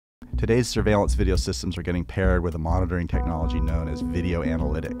Today's surveillance video systems are getting paired with a monitoring technology known as video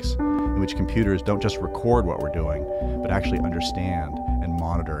analytics, in which computers don't just record what we're doing, but actually understand and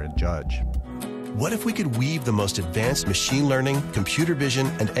monitor and judge. What if we could weave the most advanced machine learning, computer vision,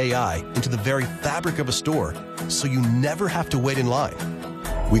 and AI into the very fabric of a store so you never have to wait in line?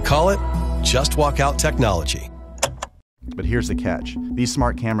 We call it Just Walk Out technology. But here's the catch. These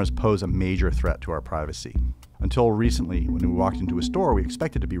smart cameras pose a major threat to our privacy. Until recently, when we walked into a store, we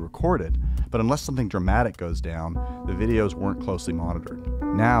expected to be recorded, but unless something dramatic goes down, the videos weren't closely monitored.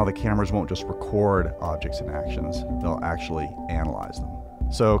 Now, the cameras won't just record objects and actions, they'll actually analyze them.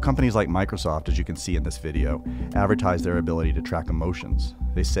 So companies like Microsoft, as you can see in this video, advertise their ability to track emotions.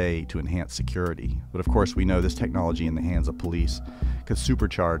 They say to enhance security. But of course, we know this technology in the hands of police could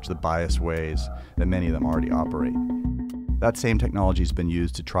supercharge the biased ways that many of them already operate. That same technology has been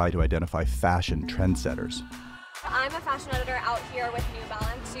used to try to identify fashion trendsetters. I'm a fashion editor out here with New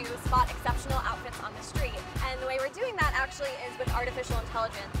Balance to spot exceptional outfits on the street. And the way we're doing that actually is with artificial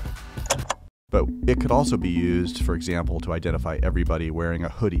intelligence. But it could also be used, for example, to identify everybody wearing a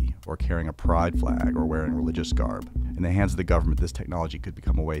hoodie or carrying a pride flag or wearing religious garb. In the hands of the government, this technology could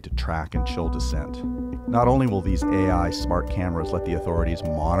become a way to track and chill dissent. Not only will these AI smart cameras let the authorities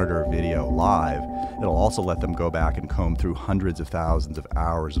monitor video live, it'll also let them go back and comb through hundreds of thousands of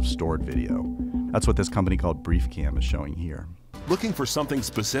hours of stored video. That's what this company called BriefCam is showing here. Looking for something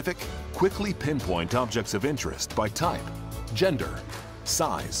specific? Quickly pinpoint objects of interest by type, gender,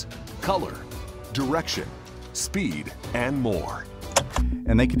 size, color, direction, speed, and more.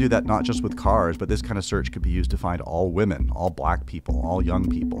 And they can do that not just with cars, but this kind of search could be used to find all women, all black people, all young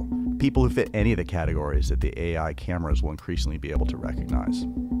people, people who fit any of the categories that the AI cameras will increasingly be able to recognize.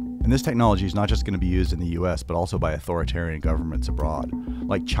 And this technology is not just going to be used in the US, but also by authoritarian governments abroad,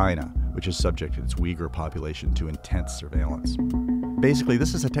 like China, which has subjected its Uyghur population to intense surveillance. Basically,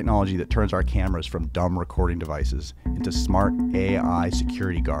 this is a technology that turns our cameras from dumb recording devices into smart AI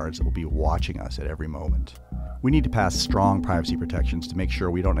security guards that will be watching us at every moment. We need to pass strong privacy protections to make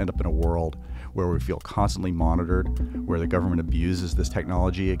sure we don't end up in a world where we feel constantly monitored, where the government abuses this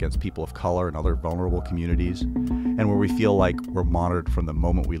technology against people of color and other vulnerable communities, and where we feel like we're monitored from the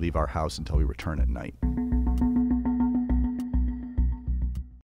moment we leave our house until we return at night.